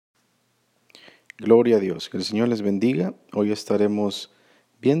Gloria a Dios, que el Señor les bendiga. Hoy estaremos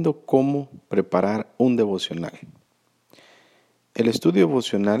viendo cómo preparar un devocional. El estudio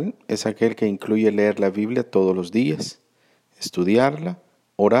devocional es aquel que incluye leer la Biblia todos los días, estudiarla,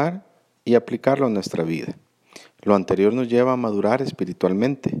 orar y aplicarlo a nuestra vida. Lo anterior nos lleva a madurar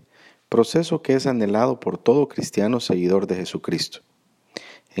espiritualmente, proceso que es anhelado por todo cristiano seguidor de Jesucristo.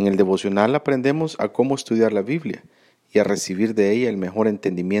 En el devocional aprendemos a cómo estudiar la Biblia y a recibir de ella el mejor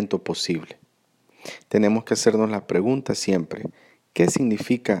entendimiento posible. Tenemos que hacernos la pregunta siempre, ¿qué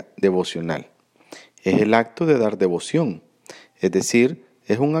significa devocional? Es el acto de dar devoción, es decir,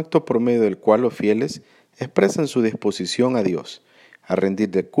 es un acto por medio del cual los fieles expresan su disposición a Dios, a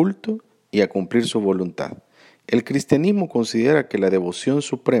rendirle culto y a cumplir su voluntad. El cristianismo considera que la devoción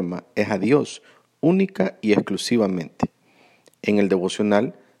suprema es a Dios, única y exclusivamente. En el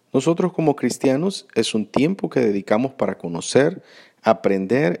devocional, nosotros como cristianos es un tiempo que dedicamos para conocer,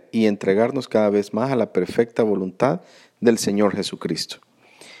 aprender y entregarnos cada vez más a la perfecta voluntad del Señor Jesucristo.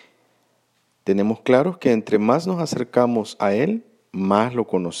 Tenemos claro que entre más nos acercamos a Él, más lo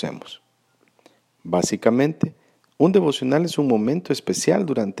conocemos. Básicamente, un devocional es un momento especial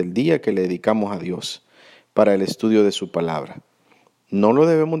durante el día que le dedicamos a Dios para el estudio de su palabra. No lo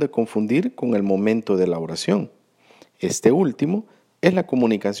debemos de confundir con el momento de la oración. Este último es la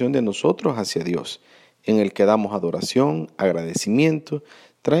comunicación de nosotros hacia Dios, en el que damos adoración, agradecimiento,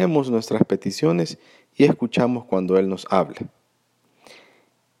 traemos nuestras peticiones y escuchamos cuando Él nos habla.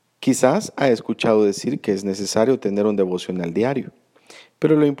 Quizás ha escuchado decir que es necesario tener un devocional diario,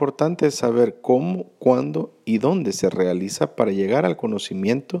 pero lo importante es saber cómo, cuándo y dónde se realiza para llegar al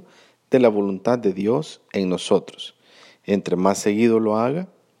conocimiento de la voluntad de Dios en nosotros. Entre más seguido lo haga,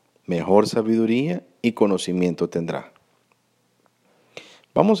 mejor sabiduría y conocimiento tendrá.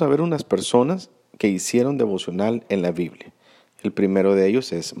 Vamos a ver unas personas que hicieron devocional en la Biblia. El primero de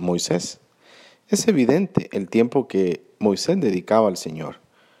ellos es Moisés. Es evidente el tiempo que Moisés dedicaba al Señor.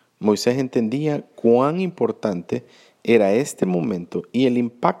 Moisés entendía cuán importante era este momento y el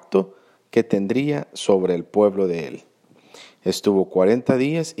impacto que tendría sobre el pueblo de él. Estuvo 40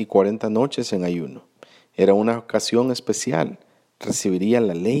 días y 40 noches en ayuno. Era una ocasión especial. Recibiría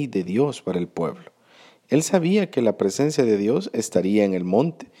la ley de Dios para el pueblo. Él sabía que la presencia de Dios estaría en el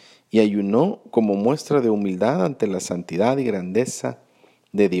monte y ayunó como muestra de humildad ante la santidad y grandeza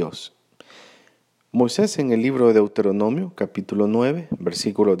de Dios. Moisés en el libro de Deuteronomio, capítulo 9,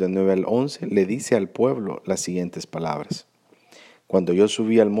 versículos de 9 al 11, le dice al pueblo las siguientes palabras. Cuando yo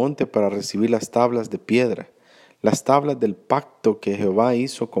subí al monte para recibir las tablas de piedra, las tablas del pacto que Jehová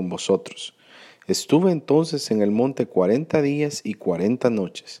hizo con vosotros, estuve entonces en el monte 40 días y 40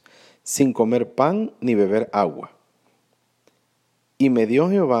 noches, sin comer pan ni beber agua. Y me dio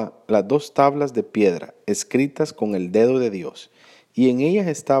Jehová las 2 tablas de piedra, escritas con el dedo de Dios, y en ellas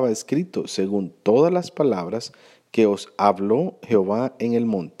estaba escrito, según todas las palabras que os habló Jehová en el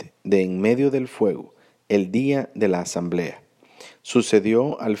monte, de en medio del fuego, el día de la asamblea.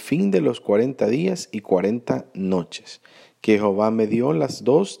 Sucedió al fin de los 40 días y 40 noches, que Jehová me dio las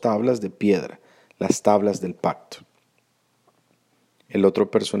 2 tablas de piedra, las tablas del pacto. El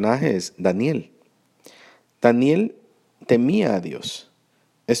otro personaje es Daniel. Daniel temía a Dios,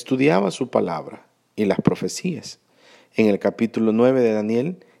 estudiaba su palabra y las profecías. En el capítulo 9 de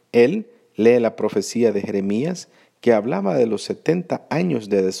Daniel, él lee la profecía de Jeremías que hablaba de los 70 años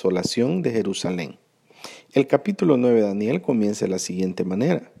de desolación de Jerusalén. El capítulo 9 de Daniel comienza de la siguiente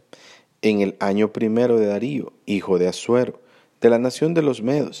manera. En el año primero de Darío, hijo de Asuero, de la nación de los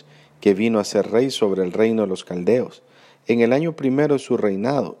Medos, que vino a ser rey sobre el reino de los caldeos, en el año primero de su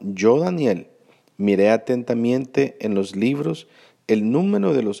reinado, yo, Daniel, miré atentamente en los libros el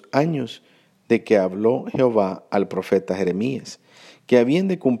número de los años de que habló Jehová al profeta Jeremías, que habían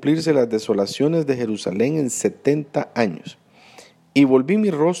de cumplirse las desolaciones de Jerusalén en 70 años. Y volví mi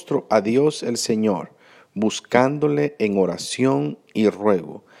rostro a Dios el Señor, buscándole en oración y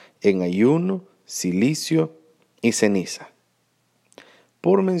ruego, en ayuno, cilicio y ceniza.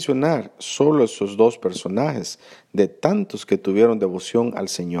 Por mencionar solo esos 2 personajes de tantos que tuvieron devoción al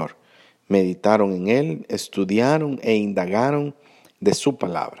Señor, meditaron en Él, estudiaron e indagaron de su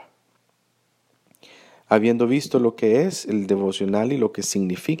palabra. Habiendo visto lo que es el devocional y lo que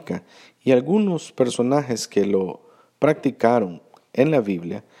significa, y algunos personajes que lo practicaron en la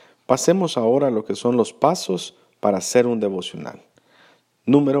Biblia, pasemos ahora a lo que son los pasos para hacer un devocional.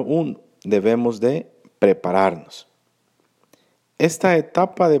 Número 1, debemos de prepararnos. Esta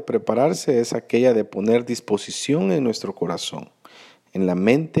etapa de prepararse es aquella de poner disposición en nuestro corazón, en la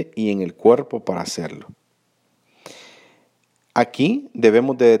mente y en el cuerpo para hacerlo. Aquí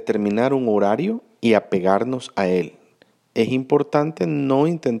debemos de determinar un horario y apegarnos a él. Es importante no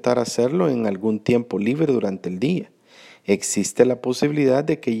intentar hacerlo en algún tiempo libre durante el día. Existe la posibilidad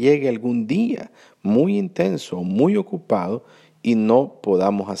de que llegue algún día muy intenso, muy ocupado y no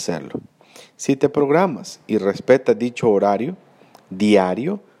podamos hacerlo. Si te programas y respetas dicho horario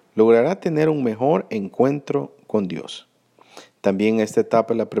diario, lograrás tener un mejor encuentro con Dios. También esta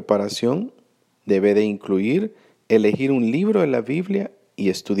etapa de la preparación debe de incluir elegir un libro de la Biblia y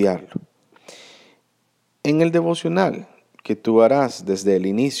estudiarlo. En el devocional que tú harás desde el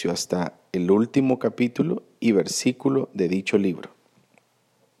inicio hasta el último capítulo y versículo de dicho libro.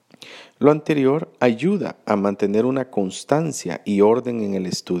 Lo anterior ayuda a mantener una constancia y orden en el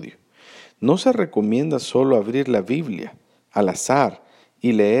estudio. No se recomienda solo abrir la Biblia al azar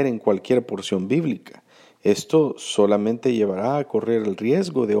y leer en cualquier porción bíblica. Esto solamente llevará a correr el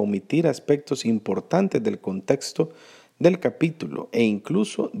riesgo de omitir aspectos importantes del contexto del capítulo e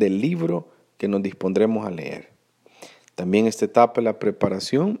incluso del libro que nos dispondremos a leer. También esta etapa de la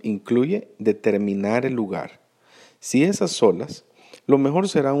preparación incluye determinar el lugar. Si es a solas, lo mejor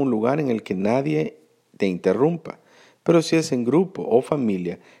será un lugar en el que nadie te interrumpa, pero si es en grupo o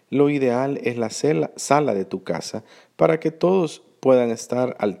familia, lo ideal es la sala de tu casa para que todos puedan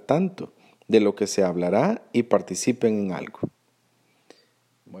estar al tanto de lo que se hablará y participen en algo.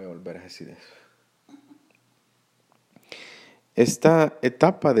 Voy a volver a decir eso. Esta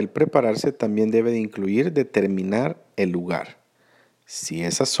etapa del prepararse también debe de incluir determinar el lugar. Si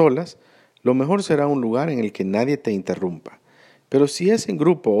es a solas, lo mejor será un lugar en el que nadie te interrumpa. Pero si es en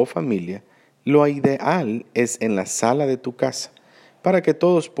grupo o familia, lo ideal es en la sala de tu casa, para que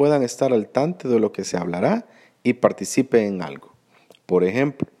todos puedan estar al tanto de lo que se hablará y participen en algo. Por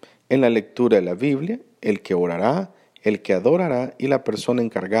ejemplo, en la lectura de la Biblia, el que orará, el que adorará y la persona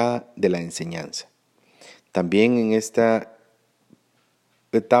encargada de la enseñanza. También en esta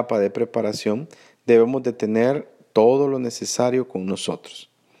etapa de preparación debemos de tener todo lo necesario con nosotros.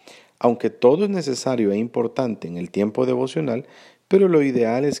 Aunque todo es necesario e importante en el tiempo devocional, pero lo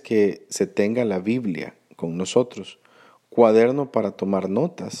ideal es que se tenga la Biblia con nosotros, cuaderno para tomar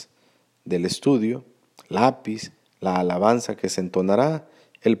notas del estudio, lápiz, la alabanza que se entonará,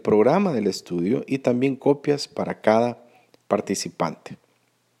 el programa del estudio y también copias para cada participante.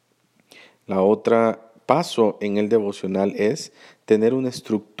 La otra paso en el devocional es tener una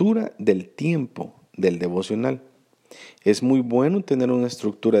estructura del tiempo del devocional. Es muy bueno tener una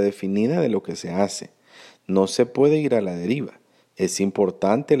estructura definida de lo que se hace. No se puede ir a la deriva. Es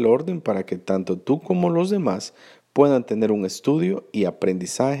importante el orden para que tanto tú como los demás puedan tener un estudio y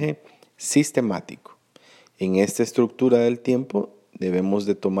aprendizaje sistemático. En esta estructura del tiempo debemos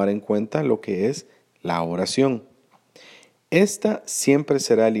de tomar en cuenta lo que es la oración. Esta siempre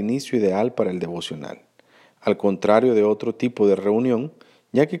será el inicio ideal para el devocional, al contrario de otro tipo de reunión,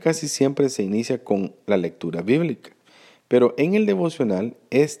 ya que casi siempre se inicia con la lectura bíblica. Pero en el devocional,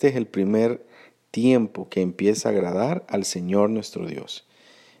 este es el primer tiempo que empieza a agradar al Señor nuestro Dios.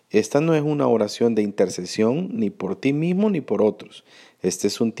 Esta no es una oración de intercesión ni por ti mismo ni por otros. Este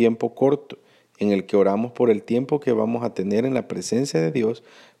es un tiempo corto en el que oramos por el tiempo que vamos a tener en la presencia de Dios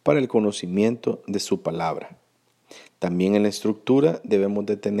para el conocimiento de su palabra. También en la estructura debemos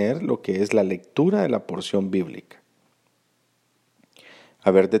de tener lo que es la lectura de la porción bíblica.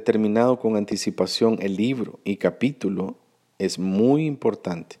 Haber determinado con anticipación el libro y capítulo es muy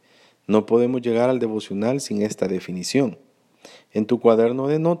importante. No podemos llegar al devocional sin esta definición. En tu cuaderno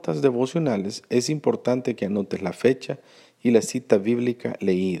de notas devocionales es importante que anotes la fecha y la cita bíblica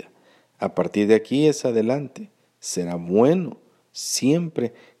leída. A partir de aquí es adelante. Será bueno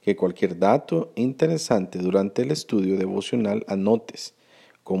siempre que cualquier dato interesante durante el estudio devocional anotes,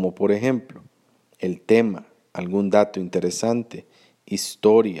 como por ejemplo el tema, algún dato interesante,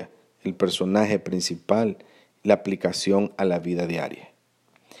 historia, el personaje principal, la aplicación a la vida diaria.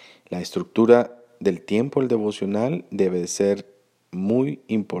 La estructura del tiempo del devocional debe ser muy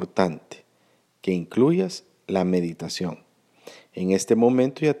importante, que incluyas la meditación. En este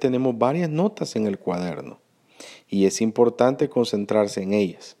momento ya tenemos varias notas en el cuaderno y es importante concentrarse en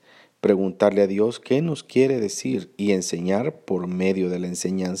ellas, preguntarle a Dios qué nos quiere decir y enseñar por medio de la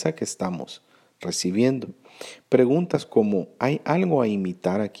enseñanza que estamos recibiendo. Preguntas como, ¿hay algo a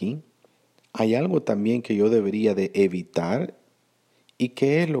imitar aquí? ¿Hay algo también que yo debería de evitar? ¿Y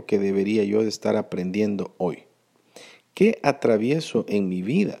qué es lo que debería yo de estar aprendiendo hoy? ¿Qué atravieso en mi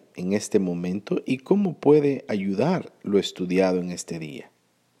vida en este momento y cómo puede ayudar lo estudiado en este día?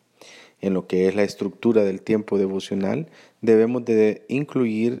 En lo que es la estructura del tiempo devocional, debemos de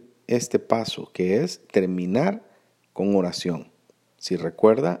incluir este paso, que es terminar con oración. Si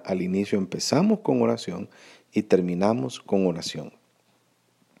recuerda, al inicio empezamos con oración y terminamos con oración.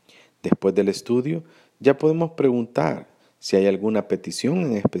 Después del estudio, ya podemos preguntar si hay alguna petición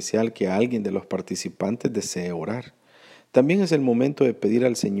en especial que alguien de los participantes desee orar. También es el momento de pedir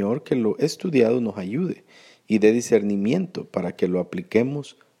al Señor que lo estudiado nos ayude y dé discernimiento para que lo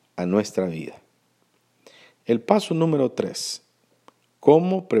apliquemos a nuestra vida. El paso número 3.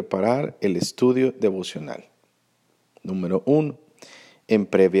 ¿Cómo preparar el estudio devocional? Número 1. En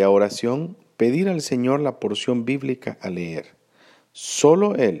previa oración, pedir al Señor la porción bíblica a leer.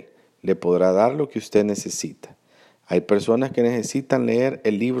 Solo Él le podrá dar lo que usted necesita. Hay personas que necesitan leer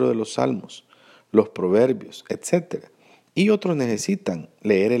el libro de los Salmos, los Proverbios, etc. Y otros necesitan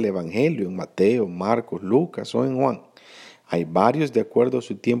leer el Evangelio en Mateo, Marcos, Lucas o en Juan. Hay varios de acuerdo a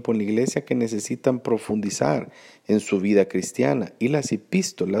su tiempo en la iglesia que necesitan profundizar en su vida cristiana y las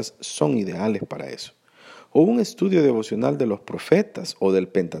epístolas son ideales para eso. O un estudio devocional de los profetas o del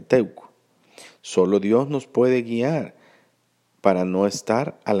Pentateuco. Solo Dios nos puede guiar para no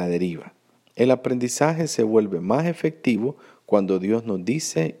estar a la deriva. El aprendizaje se vuelve más efectivo cuando Dios nos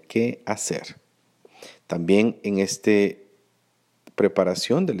dice qué hacer. También en esta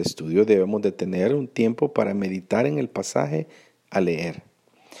preparación del estudio debemos de tener un tiempo para meditar en el pasaje a leer.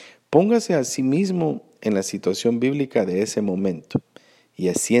 Póngase a sí mismo en la situación bíblica de ese momento y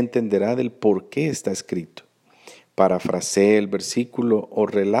así entenderá del por qué está escrito. Parafrasee el versículo o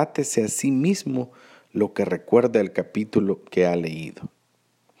relátese a sí mismo lo que recuerda el capítulo que ha leído.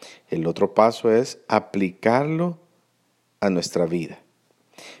 El otro paso es aplicarlo a nuestra vida.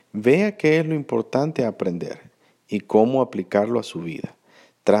 Vea qué es lo importante aprender y cómo aplicarlo a su vida.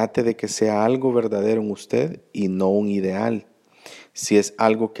 Trate de que sea algo verdadero en usted y no un ideal. Si es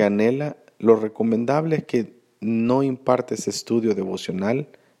algo que anhela, lo recomendable es que no imparte ese estudio devocional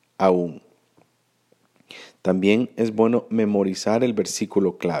aún. También es bueno memorizar el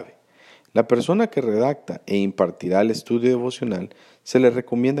versículo clave. La persona que redacta e impartirá el estudio devocional se le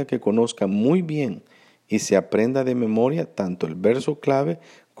recomienda que conozca muy bien y se aprenda de memoria tanto el verso clave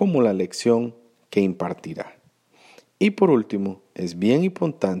como la lección que impartirá. Y por último, es bien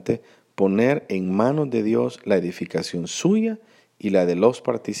importante poner en manos de Dios la edificación suya y la de los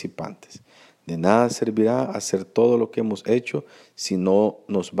participantes. De nada servirá hacer todo lo que hemos hecho si no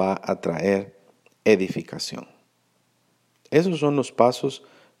nos va a traer edificación. Esos son los pasos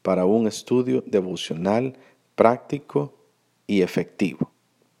para un estudio devocional práctico y efectivo.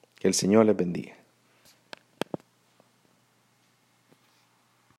 Que el Señor les bendiga.